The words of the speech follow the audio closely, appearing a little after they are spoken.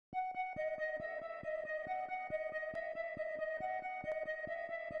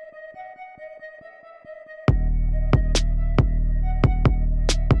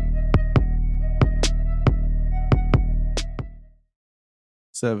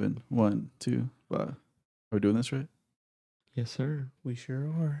7, 1, 2, 5. Are we doing this right? Yes, sir. We sure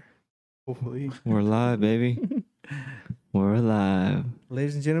are. Hopefully. We're live, baby. We're alive.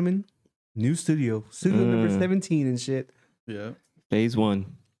 Ladies and gentlemen, new studio. Studio number 17 and shit. Yeah. Phase 1.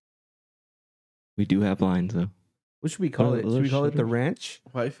 We do have lines, though. What should we call it? Should we call it the ranch?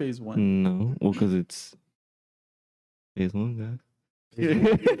 Why phase 1? No. Well, because it's Phase 1, guys. He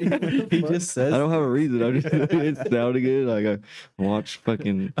just says I don't have a reason. I'm just it's sounding good. Like I watch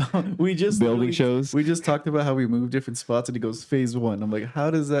fucking we just building shows. We just talked about how we move different spots, and he goes phase 1. I'm like,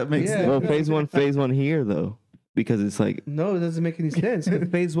 how does that make sense? Well, phase one here though, because it's like. No, it doesn't make any sense.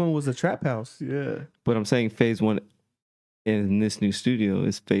 Phase 1 was a trap house. Yeah. But I'm saying phase 1 in this new studio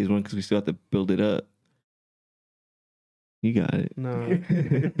is phase 1 because we still have to build it up. You got it. No.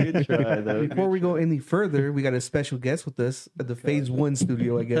 Good try, though. Before we go any further, we got a special guest with us at the Phase 1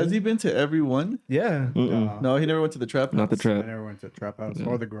 studio, I guess. Has he been to every one? Yeah. No, he never went to the trap house. Not the I trap. never went to Trap House Yeah.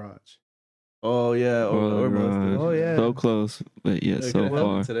 or the garage. Oh, yeah. Or Or most. Oh, yeah. So close, but yet so Could've happened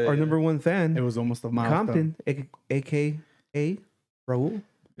far. today, Our yeah. number one fan, It was almost a milestone. Compton, a.k.a. Raul.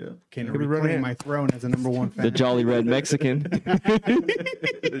 Yeah. Can Give me a run reclaim hand. my throne as a number one fan. The Jolly Red Mexican.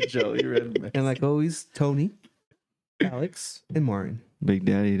 The Jolly Red Man. And like always, Tony, Alex, and Martin. Big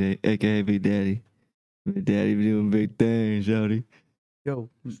Daddy, aka Big Daddy. Big Daddy be doing big things, shawty. Yo,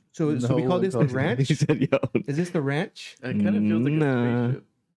 so we No call one this the calls it ranch? He said, "Yo, Is this the ranch? It kind of feels like Nah. a spaceship.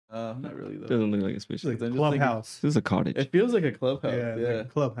 Not really, though. doesn't look like a It's spaceship. like, I'm just Clubhouse. This is a cottage." thinking- It feels like a clubhouse. Yeah, Yeah. like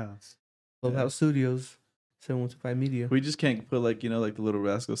Clubhouse. Clubhouse Studios, 7125 Media. We just can't put like the little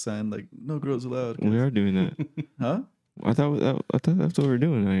rascal sign, like no girls allowed. 'cause- We are doing that. Huh? I thought that's what we're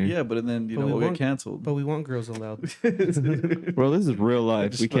doing out here. Yeah, but then But we we'll get want- canceled. But we want girls allowed. Bro, this is real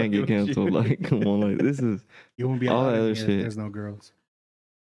life. Just We can't get fucking with you. canceled. Like, come on, like this is You won't be All allowed that in other here shit. if there's no girls.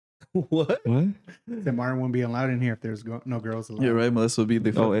 What? what? Then Martin wouldn't be allowed in here if there's no girls allowed. Yeah, right. Melissa would be the.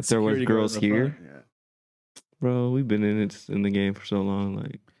 Oh, fucking if there was security guard girls in the front. here? Yeah. Bro, we've been in the game for so long.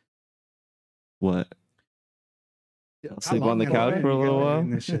 Like, what? I'll How sleep on long the have I couch been for a little together while. in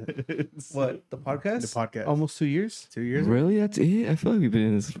this shit? What? The podcast? The podcast. Almost 2 years? 2 years. Really? That's it? I feel like we've been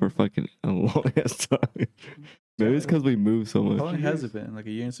in this for fucking a long ass time. Maybe it's because we move so How much. long has it been? Like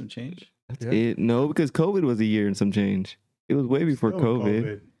a year and some change. That's Yeah. it. No, because COVID was a year and some change. It was way before Still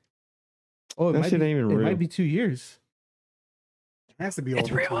COVID. Oh, it That might shit be, ain't even it real. might be 2 years. It has to be It's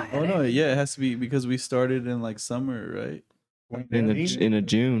over. real. Oh no, yeah, it has to be because we started in like summer, right? In a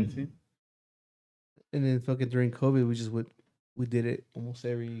June. And then fucking during COVID, we did it almost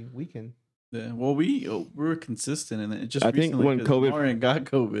every weekend. Yeah. Well, we were consistent, and it just. I think recently, when 'cause COVID Lauren got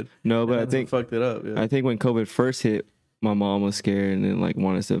COVID, No, but I and that's what think fucked it up. Yeah. I think when COVID first hit, my mom was scared and then like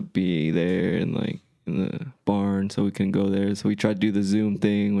wanted us to be there and like in the barn so we couldn't go there. So we tried to do the Zoom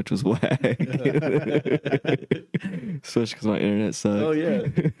thing, which was whack. Especially because my internet sucked. Oh, yeah.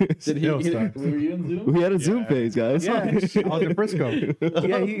 Did he? Still sucks. Were you in Zoom? We had a Zoom Yeah. phase, guys. Yeah. I was in Frisco.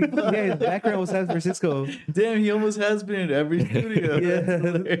 His background was San Francisco. Damn, he almost has been in every studio. Yeah. That's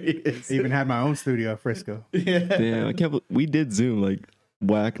hilarious. I even had my own studio at Frisco. Yeah. Damn, I can't. We did Zoom like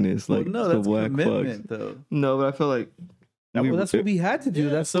whackness, Well, like no, the that's whack commitment, fucks. though. No, but I feel like Well, that's what we had to do. Yeah,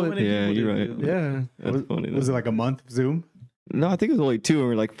 That's so what. many Yeah, people you're did right. Zoom. Yeah. That's funny. Was though. it like a month Zoom? No, I think it was only 2, and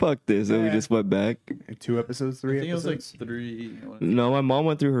we are like, "Fuck this," and we Yeah. just went back. 2 episodes, I 3 think it was like episodes. 3. No, my mom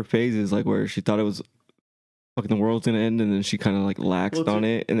went through her phases, like where she thought it was fucking the world's gonna end, and then she kind of like laxed Well, on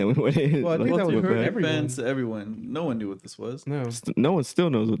it, and then we went in. Well, I think like, that was went her back. everyone. Fans to everyone. No one knew what this was. No. No one still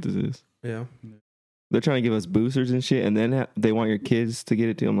knows what this is. Yeah. They're trying to give us boosters and shit, and then they want your kids to get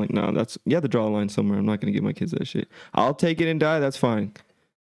it too. I'm like, no, that's you have to draw a line somewhere. I'm not gonna give my kids that shit. I'll take it and die. That's fine,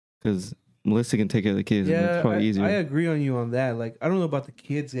 because Melissa can take care of the kids. and Yeah, it's probably easier. I agree on you on that. Like, I don't know about the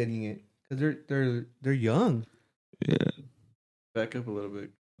kids getting it because they're young. Yeah. Back up a little bit.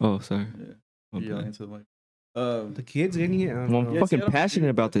 Oh, sorry. Yeah. My You're yelling bad. into the mic. The kids getting it. I don't Well, I'm know. Yeah, fucking see, I don't passionate agree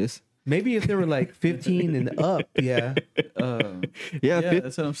with about that. this. Maybe if they were like 15 and up, yeah. Yeah, Yeah,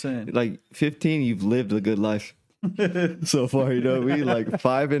 that's what I'm saying. like 15, you've lived a good life so far. You know what I mean? Like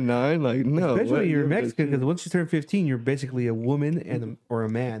 5 and 9, like no. Especially what? when you're You're Mexican, like- because once you turn 15, you're basically a woman and or a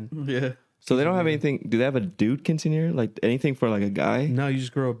man. Yeah. So they don't have anything. Do they have a dude quinceanera? Like anything for like a guy? No, you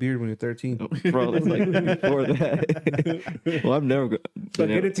just grow a beard when you're 13. Bro, that's like before that. Well, I've never. So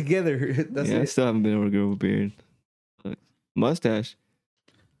get it together. That's Yeah, I it. still haven't been able to grow a beard. Mustache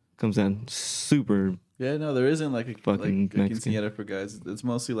comes down super. Yeah, no, there isn't like a Fucking like a Mexican. quinceañera for guys. It's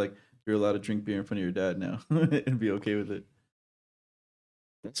mostly like you're allowed to drink beer in front of your dad now and be okay with it.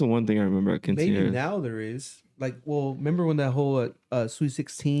 That's the one thing I remember at Maybe quinceañeras. now there is. Like, well, remember when that whole Sweet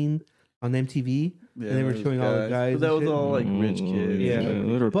 16 on MTV? Yeah, And they were those showing all the guys But that and was Mm, shit. all like rich kids. Yeah.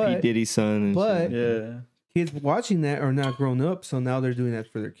 Little But- P Diddy son. And but- shit. Yeah. kids watching that are not grown up, so now they're doing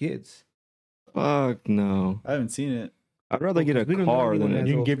that for their kids. Fuck no. I haven't seen it. I'd rather get a We don't know car anyone than that a.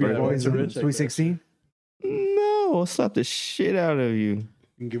 You can give your Yeah, boys a rich, I guess. 316. No, I'll slap the shit out of you. You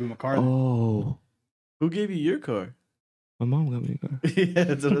can give him a car. Oh, Who gave you your car? my mom got me a car. Yeah,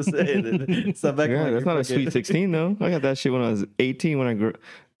 that's what I'm saying. Stop back. Yeah, that's not a sweet 16 though. I got that shit when I was 18. When I grew,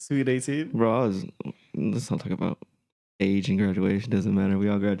 Sweet 18. bro, I was. Let's not talk about age and graduation. Doesn't matter. We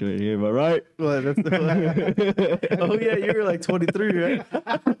all graduated here, am I right? Well, that's oh yeah, you were like 23, right?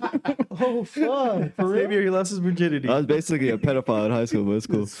 Oh fuck! For Maybe real? you lost his virginity. I was basically a pedophile in high school, but it's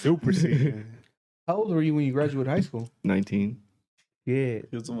cool. Super secret. How old were you when you graduated high school? 19. Yeah,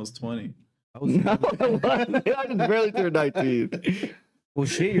 He was almost 20. I was. No, I just barely turned 19. Well,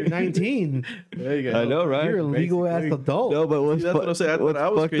 shit, you're 19. There you go. I know, right? You're a legal ass Basically. adult. No, but what's See, that's what I'm saying. I thought what's I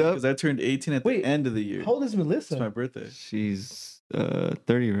was fucked crazy up? because I turned 18 at Wait, the end of the year. How old is It's my Melissa? birthday. She's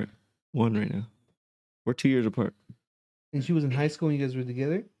 31 right now. We're 2 years apart. And she was in high school and you guys were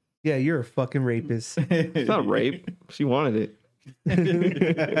together? Yeah, you're a fucking rapist. It's not rape. She wanted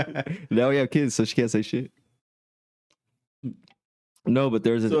it. Now we have kids, so she can't say shit. No, but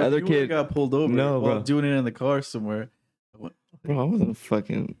there's this So if other you would've kid. got pulled over No, while bro. doing it in the car somewhere. Bro, I wasn't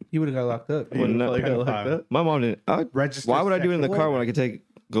fucking. You would have got locked up. You Well, no, probably got locked pedophile. up. My mom didn't. Registered Why would I do it in the sex- car when I could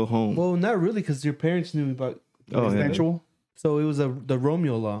go home? Well, not really, because your parents knew about. Oh, yeah. residential. So it was the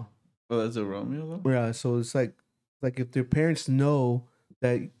Romeo law. Oh, that's a Romeo though? Yeah, so it's like if their parents know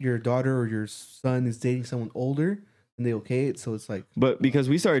that your daughter or your son is dating someone older, and they okay it, so it's like. But because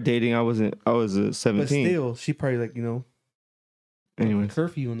we started dating, I was 17. But still, she probably like Anyways,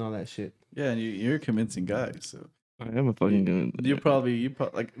 curfew and all that shit. Yeah, and you're a convincing guy, so I am a fucking good. you probably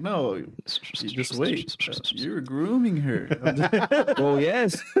like no. You just wait. You were grooming her. Oh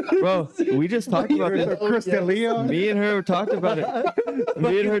yes, bro. We just talked about this. Krista Leon. Me and her talked about it.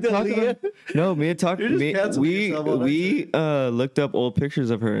 Me and her talked about. No, me and talked. You're just Me, canceling we yourself on that we looked up old pictures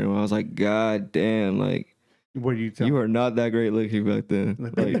of her, and I was like, God damn, like What do you tell? you are not that great looking back then.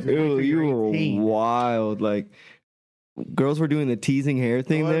 Like you were 18. wild. Like girls were doing the teasing hair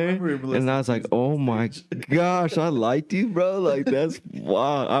thing Oh, I there. remember And I was like, oh my gosh, I liked you, bro. Like, that's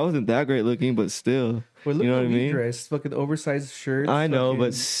wow. I wasn't that great looking, but still. Well, look You know how what I we mean? dressed, fucking oversized shirts. I know, but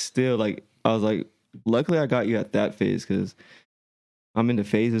fucking- still, like, I was like, luckily I got you at that phase because I'm into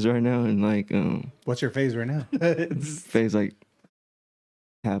phases right now. And, like, What's your phase right now? phase, like,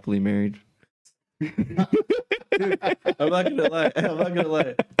 happily married. I'm not gonna lie. I'm not gonna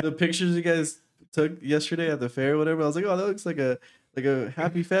lie. The pictures you guys took yesterday at the fair, or whatever. I was like, oh, that looks like a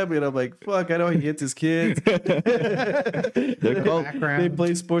happy family, and I'm like, fuck, I know he hits his kids. They're called, They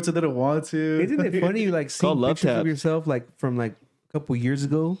play sports and they don't want to. Isn't it funny, like seeing called love pictures of taps. yourself, like from like a couple years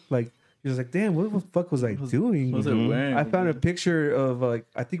ago? Like you're just like, damn, what the fuck was I doing? What was it Mhm. wearing? I found a picture of like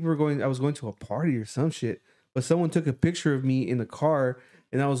I think I was going to a party or some shit, but someone took a picture of me in the car.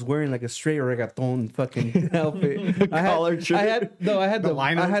 And I was wearing like a straight reggaeton fucking outfit. I had The the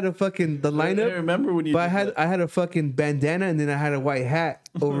lineup? I had a fucking the I lineup, remember when you. but did that. I had a fucking bandana and then I had a white hat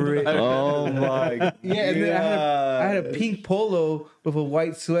over it. oh my God. Yeah, and then I had a pink polo with a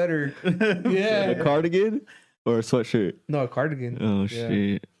white sweater. A Yeah, cardigan or a sweatshirt? no, a cardigan. Oh, Yeah.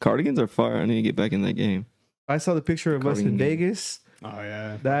 shit. Cardigans are fire. I need to get back in that game. I saw the picture of us in Cardigan. Vegas. Oh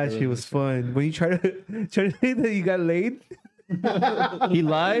yeah. That shit was fun. When you try to say that you got laid. He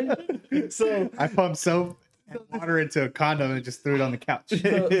lied? So I pumped soap and water into a condom and just threw it on the couch.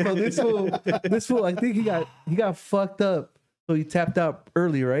 so this fool, I think he got fucked up. So he tapped out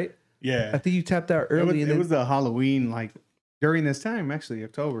early, right? I Yeah. think you tapped out It was, early, and it then was the Halloween, like during this time, actually,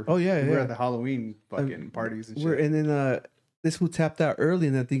 October. oh yeah, We were yeah. at the Halloween fucking parties and We're, shit. and then this fool tapped out early,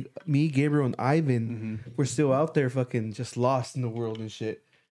 and I think me, Gabriel, and Ivan we're still out there, fucking just lost in the world and shit.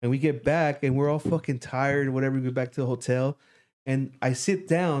 And we get back, and we're all fucking tired, whatever. We go back to the hotel, and I sit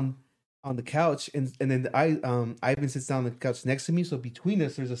down on the couch, and then Ivan sits down on the couch next to me. So between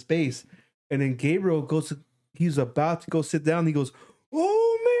us, there's a space. And then Gabriel he's about to go sit down. He goes,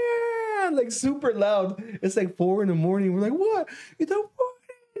 "Oh man!" Like super loud. It's like 4 a.m. We're like, "What?" He's like, "What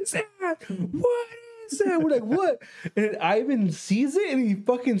is that? What is that?" We're like, "What?" And then Ivan sees it and he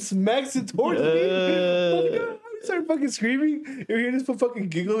fucking smacks it towards me. Oh my God. We start fucking screaming. And we hear this fool fucking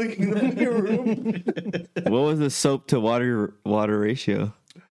giggling in the fucking room. What was the soap to water ratio?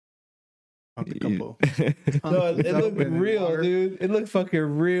 Pumped a couple. No, it looked real, dude. It looked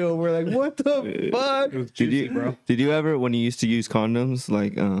fucking real. We're like, what the fuck? It was Did juicy, you, bro. Did you ever, when you used to use condoms,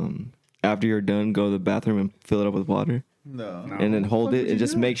 like after you're done, go to the bathroom and fill it up with water, No. No. and then hold fuck it would and you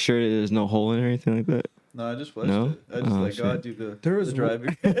just do? make sure there's no hole in it or anything like that? No, I just flushed No? it. I just Oh, like, shit. oh, I do the, There was the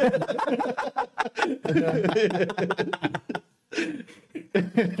driving.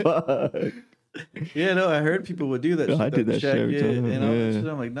 Fuck. Yeah, no, I heard people would do that. Yeah, shit, I did that shit check every it time. and all that Yeah. shit.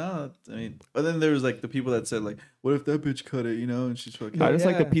 I'm like, nah. I mean, but then there was like the people that said like, what if that bitch cut it? You know, and she's fucking. I just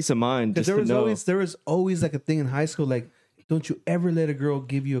like the Yeah. peace of mind. Because Just to know. there was always like a thing in high school, like, don't you ever let a girl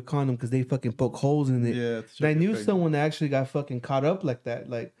give you a condom because they fucking poke holes in it. Yeah, And I knew someone that actually got fucking caught up like that.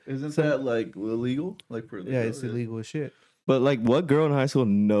 Like, Isn't that like illegal? Like for yeah, it's illegal as shit. But like, what girl in high school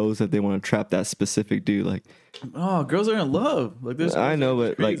knows that they want to trap that specific dude? Like, Oh, girls are in love. Like there's. I know,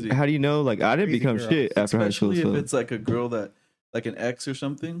 but crazy. like, how do you know? Like, I didn't Crazy become girls. shit after high school. Especially if So it's like a girl that, like an ex or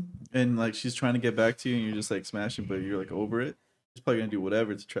something, and like she's trying to get back to you, and you're just like smashing, but you're like over it. She's probably gonna do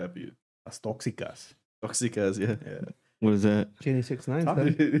whatever to trap you. Las tóxicas. Toxicas, yeah. what is that? Jenny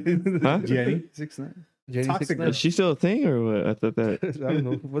 6'9", Huh? Jenny 6'9". Jenny Toxic 6'9". Is she still a thing or what? I thought that. I don't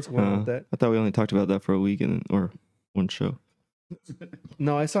know what's going on with that. I thought we only talked about that for a week or one show.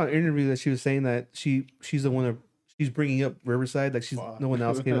 No, I saw an interview that she was saying that she's the one that she's bringing up Riverside. Like no one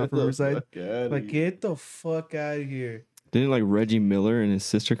else came out from Riverside. Like, get the fuck out of here. Didn't like Reggie Miller and his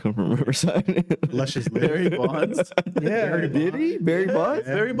sister come from Riverside? Luscious Barry Lips. Bonds. Yeah, Did he? Barry Bonds?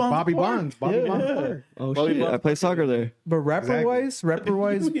 Barry Bonds Bobby Park. Bonds. Bobby Yeah. Bonds. Park. Oh Bobby shit! I Bonds. play soccer there. but rapper wise,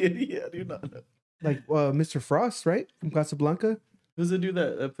 Yeah, do not know. like Mr. Frost, right, from Casablanca. Who's the dude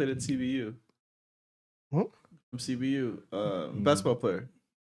that played at CBU? What? From CBU, basketball player.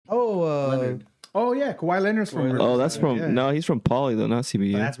 Oh, Leonard. Oh yeah, Kawhi Leonard's from. Kawhi- Oh, that's from Yeah. no, he's from Poly though, not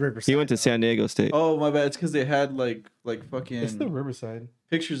CBU. But that's Riverside. He went to San Diego State. Oh my bad. It's because they had like fucking it's the Riverside.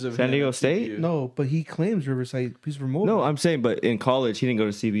 pictures of San him Diego at State? CBU. No, but he claims Riverside. He's remote. No, I'm saying, but in college he didn't go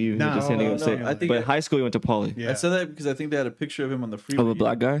to CBU. He No, went to San Diego no, State. I think but I- high school he went to Poly. Yeah. I said that because I think they had a picture of him on the freeway. Of a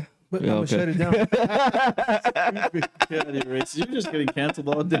black guy. but Yeah, I'm gonna shut it down. Yeah, you're racist. You're just getting canceled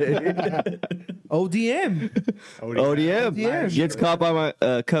all day. ODM. ODM ODM. gets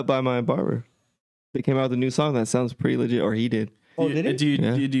cut by my barber. They came out with a new song that sounds pretty legit, or he did. Oh, did it? Do you,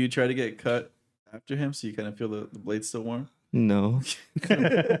 Yeah. do you try to get cut after him so you kind of feel the blade still warm? No, fuck,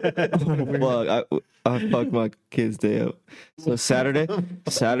 I fucked my kid's day up. So Saturday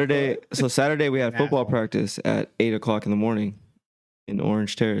we had football Asshole. practice at 8:00 in the morning in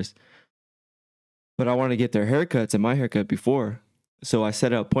Orange Terrace. But I wanted to get their haircuts and my haircut before, so I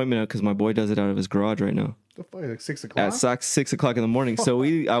set an appointment up because my boy does it out of his garage right now The fuck, like 6 at o'clock. 6:00 in the morning. So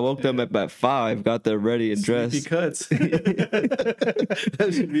I woke them up at 5, got them ready and Sleepy dressed. cuts. That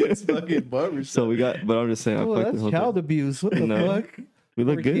should be his fucking barber. So we got, but I'm just saying, I Oh, fucked the that's whole child thing. abuse. What the No. fuck? We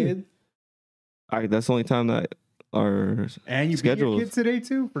look Poor good. kid. That's the only time that our And you beat schedules. your kids today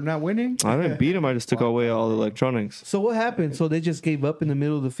too for not winning. I didn't beat him. I just took away all the electronics. So what happened? So they just gave up in the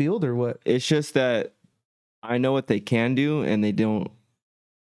middle of the field, or what? It's just that I know what they can do, and they don't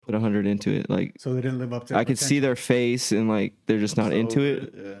put 100 into it. Like So they didn't live up to. I could see their face, and like they're just not into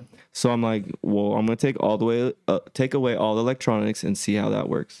it. Yeah. So I'm like, well, I'm gonna take away all the electronics and see how that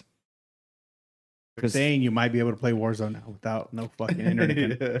works. saying you might be able to play Warzone now without no fucking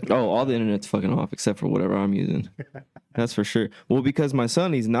internet. Oh, all the internet's fucking off except for whatever I'm using. That's for sure. Well, because my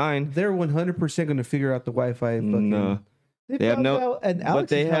son, he's 9. They're 100% going to figure out the Wi-Fi. Fucking, No, they have found no- out at but Alex's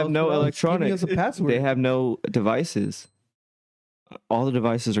they have house no without giving electronics. us a password. they have no devices. All the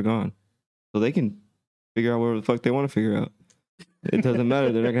devices are gone, so they can figure out whatever the fuck they want to figure out. It doesn't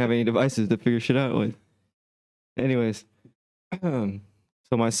matter. They're not gonna have any devices to figure shit out with. Anyways,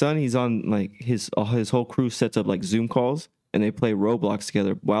 so my son, he's on like his whole crew sets up like Zoom calls, and they play Roblox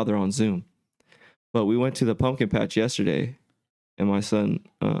together while they're on Zoom. But we went to the pumpkin patch yesterday, and my son,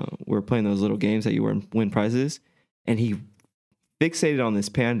 we were playing those little games that you win prizes, and he fixated on this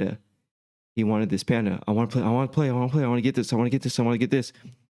panda. He wanted this panda. I want to play. I want to get this.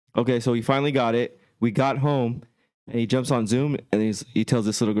 Okay, so he finally got it. We got home, and he jumps on Zoom, and he tells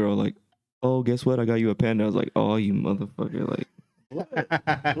this little girl like, "Oh, guess what? I got you a panda." I was like, "Oh, you motherfucker!" Like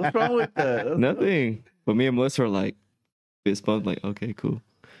What's wrong with that? That's nothing. But me and Melissa are like fist bump, like, okay, cool.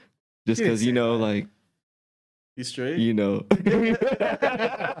 Just You didn't because you say know, that. like You straight? you know.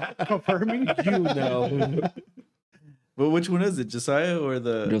 Confirming. You know. But which one is it, Josiah or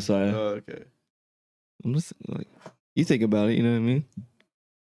the? Josiah. Oh, okay. I'm just like, you think about it, you know what I mean?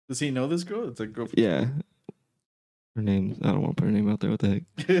 Does he know this girl? It's a girl. Yeah. Her name, I don't want to put her name out there. What the heck?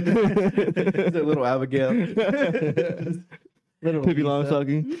 That little Abigail. Little Pippi Lisa.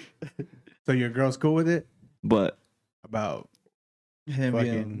 Longstocking. So your girl's cool with it? But About Him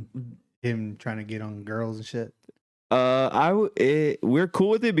fucking him trying to get on girls and shit. we're cool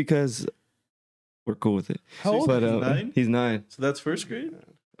with it because we're cool with it. How old But is he? 9? he's 9. So that's first grade.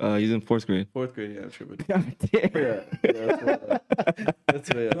 He's in 4th grade. 4th grade, yeah, I'm sure. But God damn. that's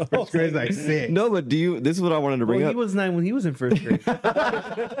way up. First grade's like 6. No, but this is what I wanted to bring Well, up. he was 9 when he was in 1st grade.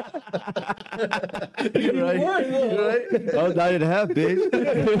 You're right. You're right. I was 9.5,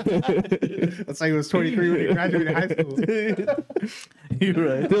 bitch. That's like he was 23 when he graduated high school. You're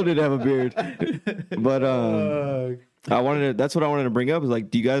right. Still didn't have a beard. But that's what I wanted to bring up is like,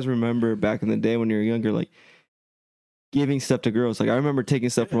 do you guys remember back in the day when you were younger, like giving stuff to girls? Like I remember taking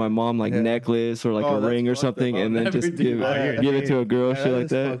stuff from my mom, like necklace or like a that's ring or fucked up. something, I'll and then never just do that. give it to a girl, Yeah, shit like is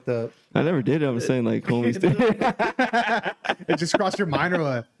that. fucked up. I never did it. I'm saying like homies did. It just crossed your mind or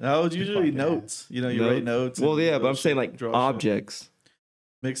what? No, it's usually Fuck yeah. notes. You know, you write notes. Well, and yeah, but I'm draw saying shit, like draw shit. objects.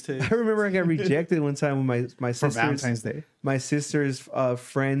 Mixtape. I remember I got rejected one time with my For sister's Valentine's Day.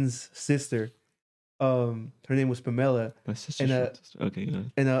 friend's sister. Her name was Pamela, My sister. And, Okay, go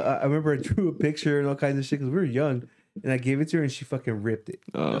ahead. and I remember I drew a picture and all kinds of shit because we were young, and I gave it to her and she fucking ripped it.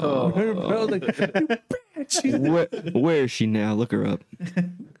 Oh. I was like, "You bitch." She's Where is she now? Look her up.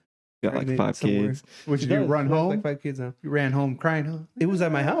 Got like pregnant 5 somewhere. kids. What She did you does. run She has home? like 5 kids now. You ran home crying, huh? It was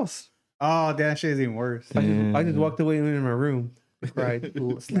at my house. Oh, that shit is even worse. I just walked away and went in my room, cried.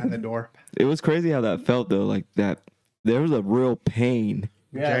 Slam the door. It was crazy how that felt though. Like that, there was a real pain.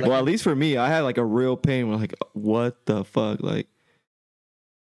 Yeah, Well, at least for me, I had like a real pain. Where like, what the fuck? Like,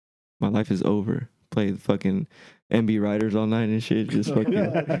 my life is over. Play the fucking MB Riders all night and shit. Just fucking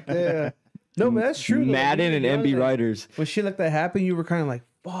yeah. No, but that's true. though. Madden and You know, MB like, Riders. when shit like that happened, you were kind of like,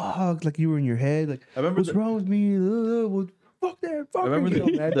 fuck, like you were in your head, like, I remember what's wrong with me? Fuck that. Fuck I remember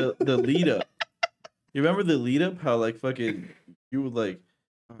you know, man. the lead up. You remember the lead up? How like fucking you would like,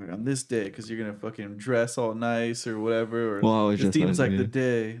 all right, on this day because you're gonna fucking dress all nice or whatever. Or Well, I was it just seems like yeah. the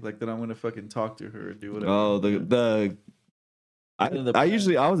day like that I'm gonna fucking talk to her or do whatever. Oh, I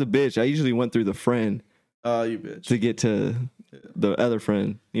was a bitch. I usually went through the friend Oh, you bitch. to get to the other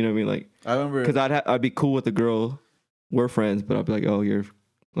friend. You know what I mean? Like, I remember because I'd be cool with the girl. We're friends, but I'd be like, oh, you're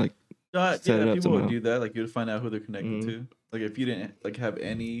like, set it up people would somehow. do that. Like you would find out who they're connected Mhm. to. Like if you didn't like have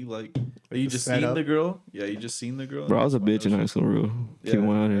any like, or you just Set seen up. the girl. Yeah, you just seen the girl. bro, I was a bitch in high school, bro. Yeah, Keep it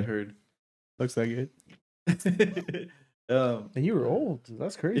 100. I heard. Looks like it. And you were old.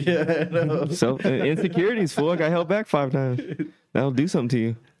 That's crazy. Yeah, I know. So insecurities, fool. I got held back 5 times. That'll do something to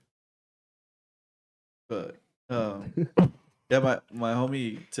you. But yeah, my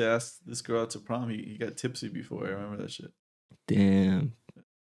homie to ask this girl out to prom, he got tipsy before. I remember that shit. Damn.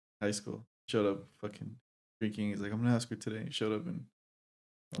 High school. Showed up fucking drinking. He's like, I'm gonna ask her today. He showed up and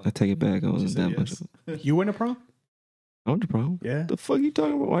I take it back. I she wasn't said that much. yes. You went to prom? I went to prom. Yeah. The fuck you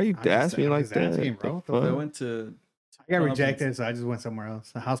talking about? Why you ask me like that? Asking, bro. What the Fuck? I went to I got prom rejected, so I just went somewhere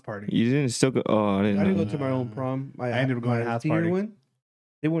else. A house party. You didn't still go? Oh, I didn't I know. didn't go to my own prom. I ended up going to my house senior party.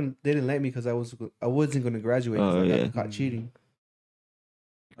 one. They didn't let me because I wasn't going to graduate. 'cause Oh, I got yeah. caught cheating.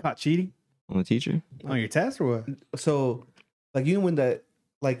 Caught cheating On the teacher? on your test or what? So, like you know when that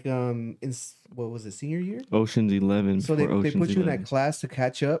like what was it, senior year? Ocean's 11. So they before put Ocean's you in 11. that class to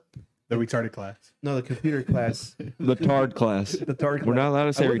catch up. The retarded class. No, the computer class. The tard class. The third We're not allowed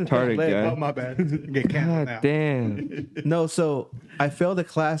to say wasn't retarded, led, guy. Oh, my bad. Get canceled God now. damn. No, so I failed a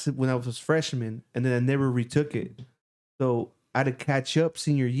class when I was a freshman, and then I never retook it. So I had to catch up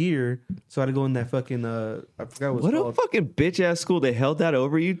senior year. So I had to go in that fucking I forgot what What it's a called. fucking bitch ass school. They held that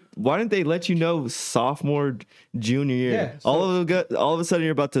over you. Why didn't they let you know sophomore, junior year? Yeah, so- all of a sudden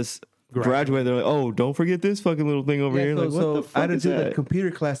you're about to graduate. They're like, oh, don't forget this fucking little thing over here. So, Like, what the I fuck had to is do that? the computer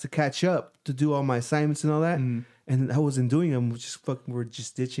class to catch up to do all my assignments and all that. Mhm. And I wasn't doing them. We're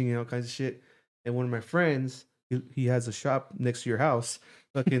just ditching and all kinds of shit. And one of my friends, he has a shop next to your house.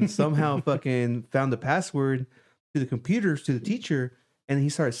 Fucking somehow fucking found the password to the computers to the teacher, and he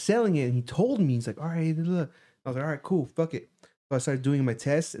started selling it. And he told me, he's like, "All right," blah, blah. I was like, "All right, cool, fuck it." So I started doing my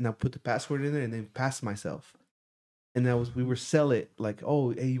test, and I put the password in there, and then passed myself. And we were sell it like,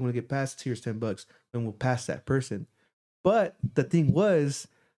 "Oh, hey, you want to get passed? Here's $10, and we'll pass that person." But the thing was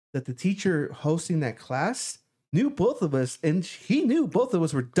that the teacher hosting that class knew both of us, and he knew both of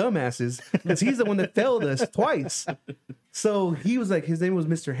us were dumbasses because he's the one that failed us twice. So he was like, his name was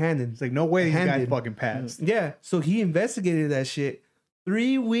Mr. Handon. It's like, no way these guys Handed. fucking passed. Yeah. So he investigated that shit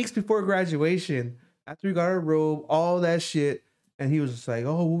 3 weeks before graduation, after we got our robe, all that shit. And he was just like,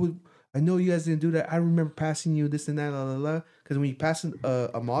 "Oh, I know you guys didn't do that. I remember passing you this and that, la la la." Because when you pass a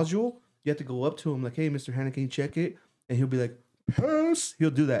module, you have to go up to him like, "Hey, Mr. Hanna, can you check it?" And he'll be like, "Pass."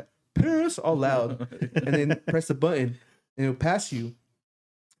 He'll do that, pass, all loud, and then press the button, and it'll pass you.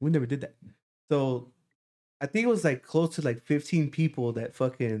 We never did that. So I think it was like close to like 15 people that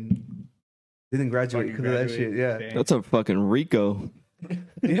fucking didn't graduate because of that shit. Yeah. Dang. That's a fucking Rico.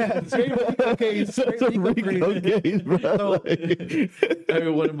 Yeah, straight Rico case. Straight That's a Rico Rico case. case, bro.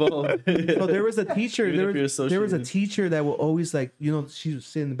 Everyone involved. So there was a teacher. Even if you're There was a associated. teacher that will always like, you know, she would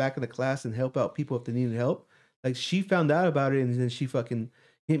sit in the back of the class and help out people if they needed help. Like she found out about it and then she fucking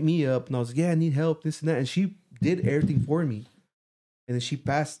hit me up and I was like, yeah, I need help, this and that, and she did everything for me. And then she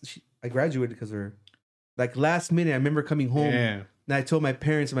passed. I graduated because of her. Like last minute, I remember coming home Yeah. and I told my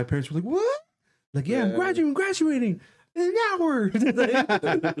parents, and my parents were like, "What?" Like, yeah, Yeah. I'm graduating in an hour. But he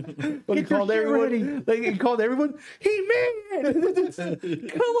Get your called shit everyone. ready. Like he called everyone. Hey man,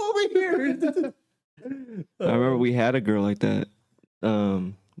 come over here. I remember we had a girl like that.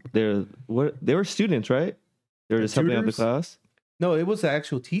 They were students, right? They were just helping out the tutors? class. No, it was the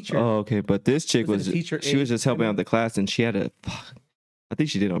actual teacher. Oh, okay. But this chick Was was it a teacher she was aide? just helping out the class, and she had I think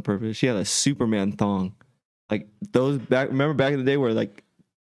she did it on purpose. She had a Superman thong, like those back. Remember back in the day where like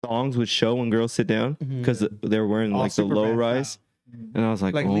thongs would show when girls sit down Mhm. because they were wearing All like the low Superman rise, style. and I was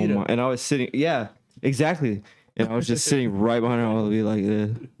like, Like oh Lita. my! And I was sitting, yeah, exactly. And I was just sitting right behind her. I would be like,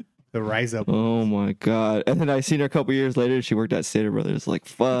 The rise up. oh my god! And then I seen her a couple years later. She worked at Stater Brothers. Like,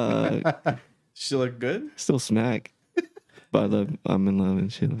 fuck, She look good. still smack. But I'm in love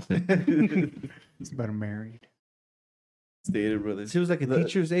and shit like that. It's better married. Stater Brothers. She was like a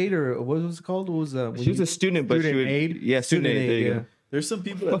teacher's aide, or what was it called? What was She was a student, but she Student would, aid? yeah, student aid. There you go. There's some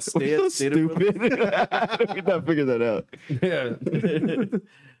people that We're stay so at Stater Brothers. stupid. I could not figure that out. Yeah.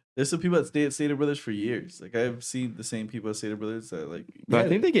 There's some people that stay at Stater Brothers for years. Like I've seen the same people at Stater Brothers that like. But I Yeah,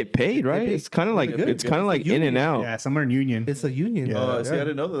 think they get paid, right? pay It's kind of like good. it's kind of like in and out. Yeah, somewhere in Union. It's a union. Yeah. Oh, see, I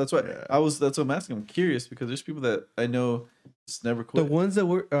didn't know that. That's why That's what I'm asking. I'm curious because there's people that I know just never The quit. ones that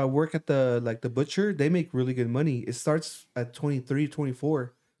work at the butcher, they make really good money. It starts at 23,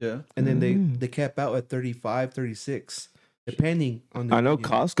 24, Yeah. and then Mm. they cap out at 35, 36, depending on the I know union.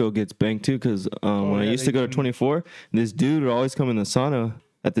 Costco gets banked too because when I yeah, used they to go to do. 24, this dude would always come in the sauna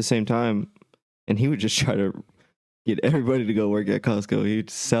at the same time, and he would just try to get everybody to go work at Costco. He'd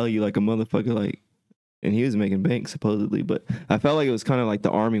sell you like a motherfucker, like, and he was making bank supposedly. But I felt like it was kind of like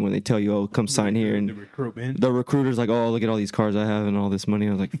the army when they tell you, "Oh, come sign here," The and recruitment. the recruiter's like, "Oh, look at all these cars I have and all this money."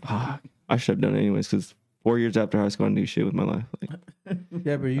 I was like, "Fuck, I should have done it anyways." Because 4 years after high school, I didn't do shit with my life. Like,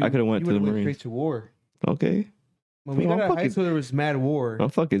 Yeah, but you I coulda went you to the would've Marines. straight to war. okay, When we Well, got I'm out of high fucking- school, there was mad war. I'm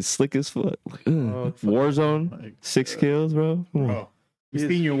fucking slick as fuck. Oh, fuck. Warzone, Like, 6 kills, bro. Come on. Bro, you've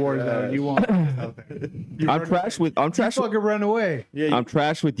seen your wars out. You want out there. I'm trash with Fucking run away. yeah. I'm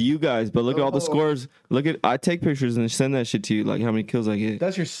trash with you guys, but look at all the Oh. scores. Look at I take pictures and send that shit to you, like how many kills I get.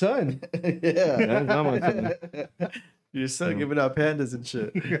 That's your son. yeah. That's not my son. Your son giving out pandas and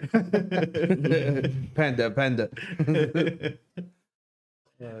shit. Panda.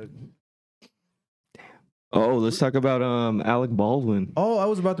 Oh, let's talk about Alec Baldwin Oh, I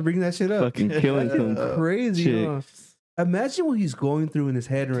was about to bring that shit up. fucking killing some. Crazy. chick. Huh? Imagine what he's going through in his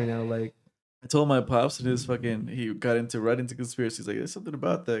head right now. Like, I told my pops and his fucking he got right into conspiracies. Like there's something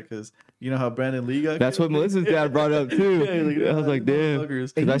about that because you know how Brandon Lee got. That's killed? what Melissa's dad brought up too. Yeah, like, I was like, these damn.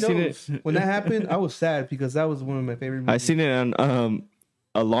 motherfuckers. and I he seen knows, when that happened, I was sad because that was one of my favorite movies. I seen it on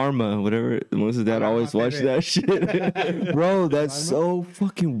Alarma, whatever. Melissa's dad Alarma, always watched favorite. that shit. Bro, that's so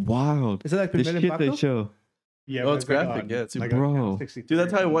fucking wild. Is it like The Primer shit they Impacto? show. Yeah, Oh, but it's graphic, yeah, it's super- Bro. 63. Dude,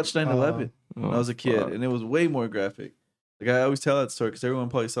 that's how I watched 9/11 Oh, when I was a kid, fuck. and it was way more graphic. Like I always tell that story because everyone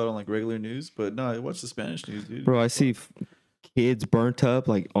probably saw it on like regular news, but no, I watched the Spanish news, dude. Bro, I see kids burnt up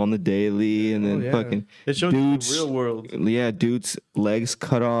like on the daily, and then Oh, yeah. fucking It showed you the dudes- real world. yeah, dudes' legs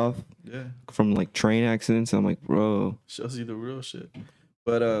cut off Yeah, from like train accidents. I'm like, bro, shows you the real shit.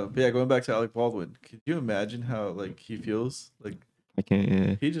 But yeah, going back to Alec Baldwin, could you imagine how like he feels? Like I can't.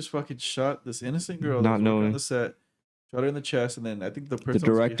 Yeah. he just fucking shot this innocent girl, Not that was working knowing. on the set, shot her in the chest, and then I think the The person was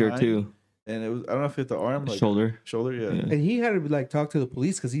director behind, too, and it was I don't know if it hit the arm, like shoulder. shoulder, yeah. Yeah. And he had to like talk to the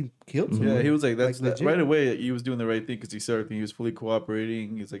police because he killed Mhm. someone. Yeah, he was like that's Like, legit. right away. He was doing the right thing because he said everything. He was fully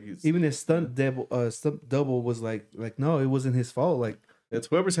cooperating. He's like, Even his stunt double was like no, it wasn't his fault. Like, it's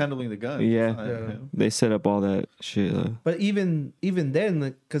whoever's handling the gun. Yeah. It's not Yeah. him. They set up all that shit. but even then,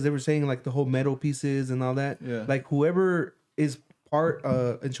 like, because they were saying like the whole metal pieces and all that. Yeah. Like whoever is part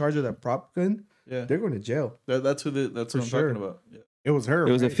in charge of that prop gun, Yeah, they're going to jail. that's who. That's For what I'm sure. talking about. Yeah. It was her.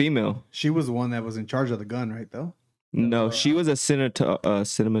 It was a right? female. She was the one that was in charge of the gun, right? Though. No, she was a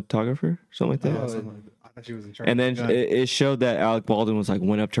cinematographer, something like that. Oh, something like that. I thought she was in charge. And of then the gun. it showed that Alec Baldwin was like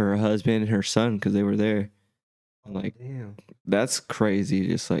went up to her husband and her son because they were there. I'm like, Damn. that's crazy.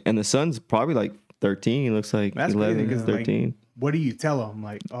 Just like, and the son's probably like 13. He looks like That's 11, crazy 'cause, like, 13. what do you tell them?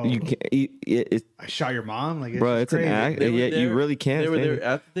 Like, oh, You can't. It, I shot your mom. Like, bro, just it's an crazy. act. They were Yet you there- really can't. They were stand there it.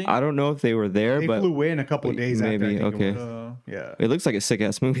 at the thing. I don't know if they were there, They but flew in a couple of days maybe, after. I think okay. It was. Yeah. it looks like a sick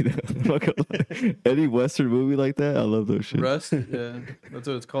ass movie though. I'm not gonna lie. Any Western movie like that, I love those shit. Rust. Yeah, that's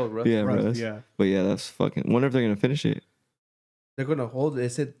what it's called. Rust. Yeah, Rust, Rust. yeah. But yeah, that's fucking. Wonder if they're gonna finish it. They're gonna hold. They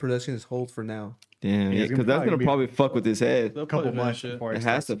said production is hold for now. Damn, Yeah, yeah, it's because that's gonna be- probably fuck with his head. They'll A couple probably months finish it. before It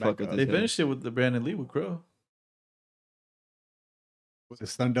starts has to back fuck with up. They Yeah. finished it with the Brandon Lee with Crow. Was it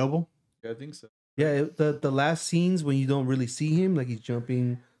stunt double? Yeah, I think so. Yeah, the last scenes when you don't really see him, like he's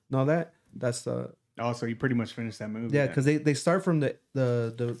jumping and all that. That's Oh, so you pretty much finished that movie. yeah, then. because they start from the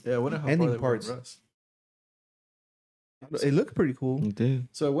Yeah, I wonder how Ending far they parts. went Rust. it looked pretty cool. Dude,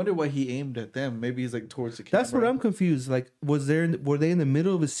 So I wonder why he aimed at them. Maybe he's like towards the camera. That's what I'm confused. Like, were they in the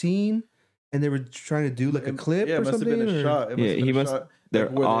middle of a scene and they were trying to do like a clip Yeah, or it must have something? been a or- shot. It Yeah, have been he a must- shot, they're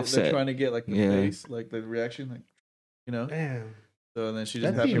where offset. They're trying to get like the Yeah. face, like the reaction, like you know. Damn. So then she just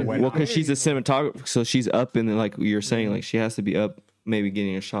That's happened to even win. well, because she's a cinematographer, so she's up and then like you're saying, like she has to be up, maybe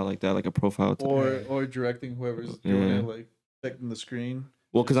getting a shot like that, like a profile. or directing whoever's doing Yeah. it, like checking the screen.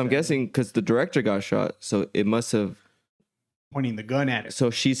 Well, because I'm Yeah. guessing because the director got shot, so it must have. pointing the gun at it. So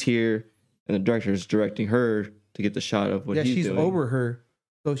she's here, and the director is directing her to get the shot of what Yeah, he's she's doing. over her.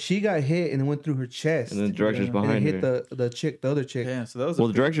 So she got hit and it went through her chest. And then the director's and behind it hit her. the other chick. Yeah, so that was Well,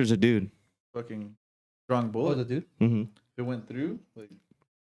 a the director's a dude. fucking strong Oh, bullet. the dude. Hmm. It went through. Like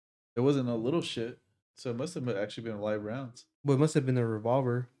it wasn't a little shit. So it must have actually been live rounds. Well, it must have been a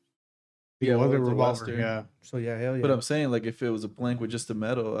revolver. Yeah, well, was a it's a revolver. Western. Yeah. So yeah, hell yeah. But I'm saying, like, if it was a blank with just a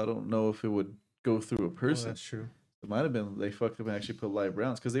metal, I don't know if it would go through a Oh, person. that's true. It might have been they fucked up and actually put live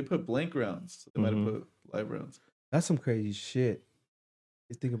rounds because they put blank rounds. So they might Mhm. have put live rounds. That's some crazy shit.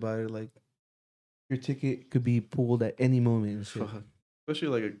 You think about it, like your ticket could be pulled at any moment and shit. Fuck.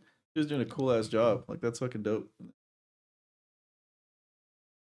 Especially like he was doing a cool ass job. Like that's fucking dope.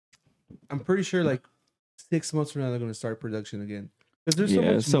 I'm pretty sure like 6 months from now they're gonna start production again. Because there's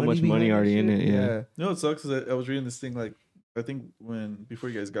Yeah, so much money behind that already in shit. it, yeah. You know what sucks is I was reading this thing like I think before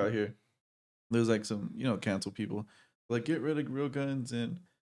you guys got here, there was like some cancel people like get rid of real guns and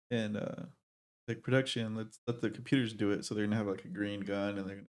like production. Let's let the computers do it. So they're gonna have like a green gun and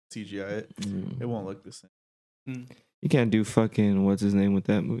they're gonna CGI it. It won't look the same. You can't do fucking what's his name with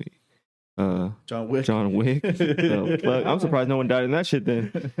that movie. John Wick. John Wick. The fuck? I'm surprised no one died in that shit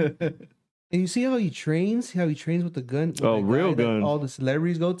then. And you see how he trains with the gun. With Oh, that real guy that gun. all the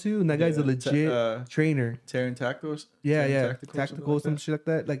celebrities go to, and that guy's a legit trainer. Terran Tacticals. Yeah, Terran yeah, Tacticals, tactical, some something shit like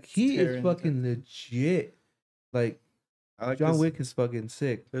that. Like he is Terran fucking legit. Like I like John this. Wick is fucking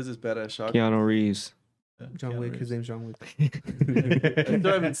sick. There's this badass shot. Keanu Reeves. John Wick, his name's John Wick. I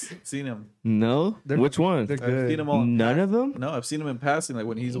still haven't seen him. No? They're- Which one? They're I've seen good. him all. in None pass- of them? No, I've seen him in passing. Like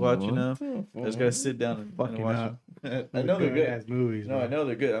when he's watching them, I just gotta sit down and Fucking watch up. them. I know they're good. As movies. No, bro. I know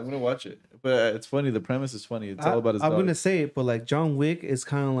they're good. I'm gonna watch it. But it's funny. The premise is funny. It's all about his I'm dog. gonna say it, but like John Wick is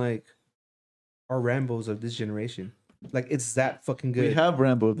kind of like our Rambos of this generation. Like it's that fucking good. We have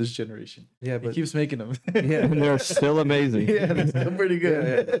Rambo of this generation. yeah, He but keeps making them. yeah, And they're still amazing. yeah, they're still pretty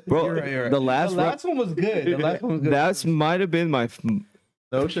good. Bro, You're right, you're right. the last, one was good. The last one was good. that's might have been my.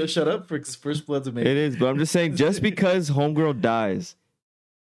 No, shut up. First Blood's amazing. It is, but I'm just saying, just because Homegirl dies,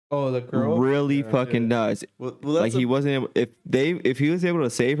 oh, the girl. really Yeah, fucking dies. Well, Like that's he wasn't able. If he was able to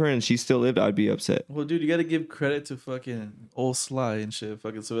save her and she still lived, I'd be upset. well, dude, you gotta give credit to fucking old Sly and shit.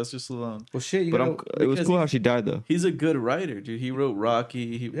 Fucking Sylvester Stallone. Well, shit. You But know, it was because cool how she died though. He's a good writer, dude. He wrote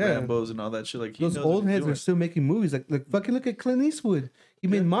Rocky, Yeah. Rambo's, and all that shit. Like he those knows old what he's heads doing. are still making movies. Like fucking look at Clint Eastwood. He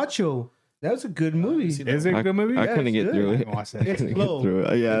made Macho. That was a good movie. seen Is it a good movie? I Yeah, couldn't it's get good. through I it. haven't watched that. It's Couldn't slow. get through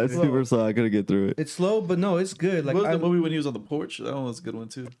it. Yeah, it's slow. super slow. I couldn't get through it. It's slow, but no, it's good. Like What was I, the movie when he was on the porch? That one was a good one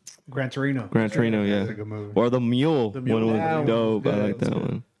too. Gran Torino. Gran Torino, That's yeah. a good movie. Or the Mule. The Mule. One That was one dope. was I good. like that That was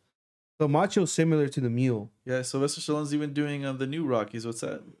one. so Macho's similar to the Mule. Yeah, Sylvester Stallone's even doing the new Rockies. What's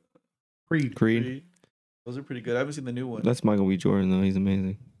that? Creed. Creed. Those are pretty good. I haven't seen the new one. That's Michael B. Jordan though. He's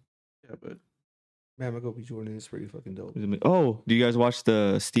amazing. Yeah, but Man, Michael B. Jordan is pretty fucking dope. Oh, do you guys watch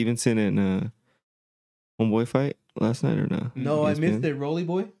the Stevenson and Homeboy fight last night or no? No, I ESPN? missed it. Rolly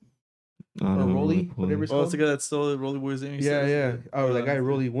Boy? I don't Or know. Rolly, whatever it's oh, it's called. the guy that stole the Rolly Boy's name. He Yeah, says? yeah. Oh, that guy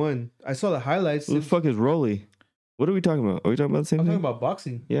Rolly won. I saw the highlights. Who the fuck is Rolly? What are we talking about? Are we talking about the same I'm thing? talking about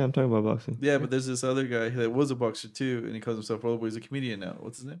boxing. Yeah, I'm talking about boxing. Yeah, but there's this other guy that was a boxer too, and he calls himself Rolly Boy. He's a comedian now.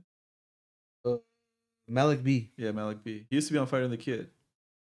 What's his name? Malik B. Yeah, Malik B. He used to be on Fighter and the Kid.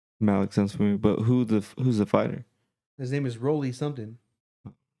 Malik sounds familiar, but who's the fighter? His name is Rolly something.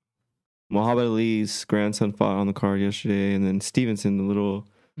 Muhammad Ali's grandson fought on the card yesterday, and then Stevenson, the little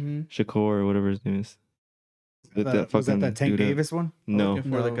Mm-hmm. Shakur or whatever his name is. Was that that Tank dude up. Davis one? No.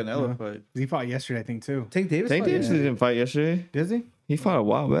 Looking for the No, Canelo no. fight. He fought yesterday, I think, too. Tank Davis. Tank fought Davis yesterday. didn't fight yesterday. Does he? He fought a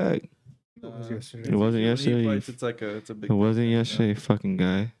while back. It was yesterday. It wasn't When he yesterday. fights, it's like it's a big. It wasn't thing, yesterday, fucking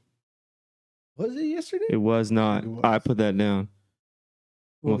guy. Was it yesterday? It was not. It was. I put that down.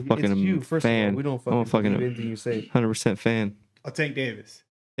 I'm a fucking it's you, first fan. Of all. We don't I'm a fucking fucking- believe anything you say. 100% fan. Tank Davis.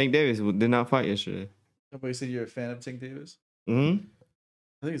 Tank Davis did not fight yesterday. Nobody said you're a fan of Tank Davis. hmm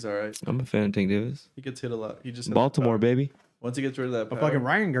I think he's all right. I'm a fan of Tank Davis. He gets hit a lot. He just has Baltimore, power. baby. Once he gets rid of that, But power, fucking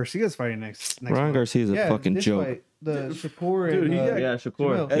Ryan Garcia's fighting next Ryan month. Garcia's a fucking this joke. Fight, the Shakur and Dude, he got- Yeah,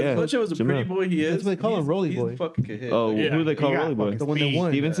 Shakur. Jamel. As Yeah. much as a pretty Jamel. boy he is, That's what they call him, he's- Rolly he's Boy. fucking get hit. Oh, Like, Yeah, who do they call he got Rolly Boy? fucking the one that speed.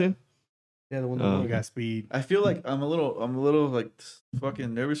 won. Stevenson? Yeah, the one that Oh. won. He got speed. I feel like I'm a little like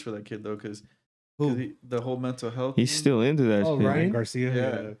fucking nervous for that kid though, because Who? the whole mental health. He's thing, still into that Oh, shit. Ryan? Ryan Garcia.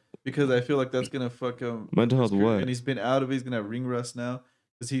 Yeah. because I feel like that's gonna fuck him. Mental health what? And he's been out of it. He's gonna have ring rust now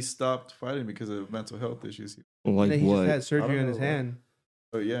because he stopped fighting because of mental health issues. Like And then he what? just had surgery I on don't his know. hand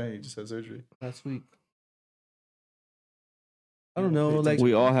Oh yeah, he just had surgery. last week. I don't know. Like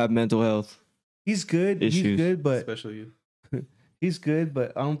We all have mental health. he's good. He's issues. good, but Especially you. he's good.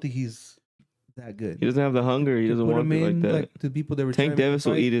 But I don't think he's that good. He doesn't have the hunger. He To doesn't put want him it like in, that. like the people that were Tank trying to Davis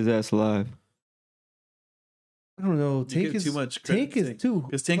will fight. eat his ass alive. I don't know. You Tank give is too much credit Tank to is Tank. too.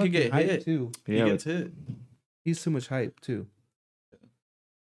 'Cause Tank can get fucking hype hit. too. He Yeah, gets hit. He's too much hype too.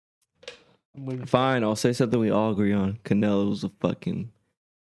 I'm waiting. fine. I'll say something we all agree on. Canelo's a fucking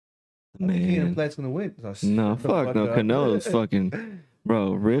I think Keenan man. Black's gonna win. Oh, No, shut the fuck no. up. Canelo's fucking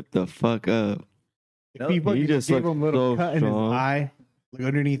bro. Rip the fuck up. If he fucking just gave looked him a little so cut in his strong. eye, like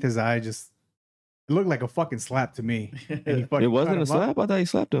underneath his eye, just it looked like a fucking slap to me. And he fucking It cut wasn't him a up. slap. I thought he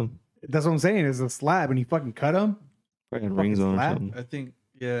slapped him. That's what I'm saying. It's a slap, and he fucking cut him. Probably had Fucking rings on or slap. something. I think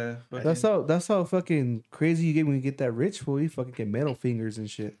yeah. That's how fucking crazy you get when you get that rich fool. You fucking get metal fingers and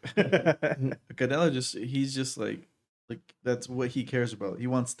shit. Canelo he's just like that's what he cares about. He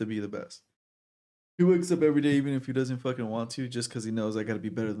wants to be the best. He wakes up every day even if he doesn't fucking want to, just because he knows I got to be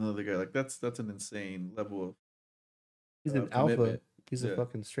better than the other guy. Like that's an insane level of. He's an alpha. commitment. He's Yeah. a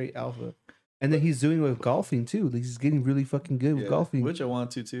fucking straight alpha. And then he's doing it with golfing too. He's getting really fucking good with Yeah, golfing. which I want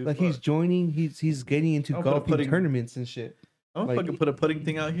to too. Like Fuck. he's joining. He's getting into I'll put a golfing putting- tournaments and shit. I'm gonna like- fucking put a putting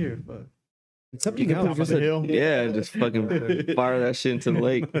thing out here. Fuck. It's something You can else. put Top of the hill. Yeah, just fucking fire that shit into the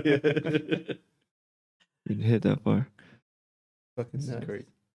lake. You can hit that far. Fucking This is nuts. great.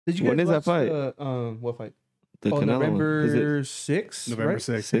 Did you When guys is that watch fight? what fight? The Canelo one. Is it- November 6th. November right?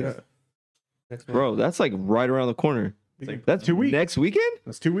 6th. Six? Yeah. Next month. Bro, that's like right around the corner. It's like That's 2 weeks. next weekend.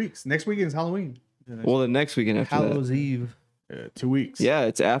 That's 2 weeks. Next weekend is Halloween. Well, the next weekend after that. Hallows Eve. 2 weeks. Yeah,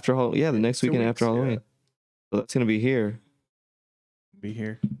 it's after Halloween. Yeah, the next 2 weekend weeks, after Halloween. yeah. So that's gonna be here. Be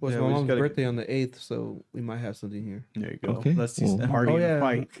here. Well, it's Yeah, my we just mom's gotta- birthday on the 8th, so we might have something here. There you go. Okay. Let's do Well, that. Party Oh, and yeah.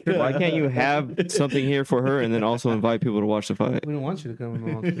 fight. Why can't you have something here for her and then also invite people to watch the fight? We don't want you to come.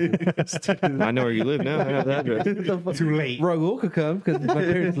 Along. I know where you live now. I have the address. Too late. Raul could come because my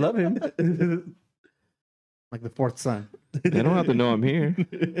parents love him. Like the fourth son. They don't have to know I'm here.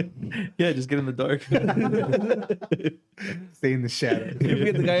 Yeah, just get in the dark. Stay in the shadow. You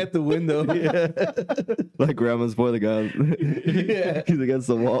get the guy at the window. Like grandma's boy, the guy. Yeah. He's against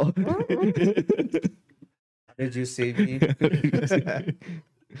the wall. Did you save me?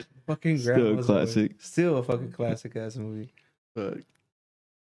 Fucking Still a grandma's boy. classic. Still a fucking classic ass movie. Fuck.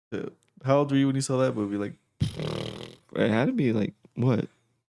 Yeah. How old were you when you saw that movie? Like, It had to be like what,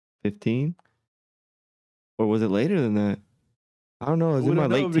 15? Or was it later than that? I don't know. It was in my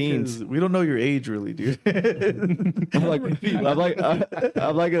late teens. We don't know your age, really, dude. I'm like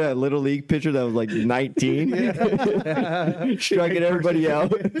that little league pitcher that was like 19, striking everybody out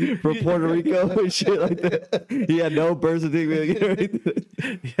from Puerto Rico and shit like that. He had no birth certificate.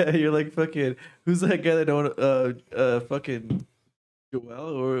 Yeah, you're like fucking. Who's that guy that don't fucking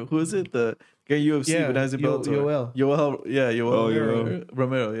Joel or who is it? The guy UFC Yeah, when I was in Yoel. Bellator. Yoel. Yeah, Yoel. Oh, Romero.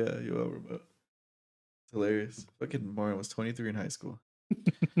 Romero. Yeah, Yoel Romero. It's hilarious. Fucking Martin was 23 in high school.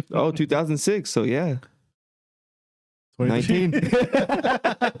 Oh, 2006. So yeah, 19.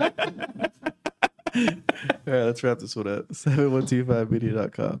 All right, let's wrap this one up.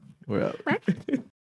 7125media.com. We're out.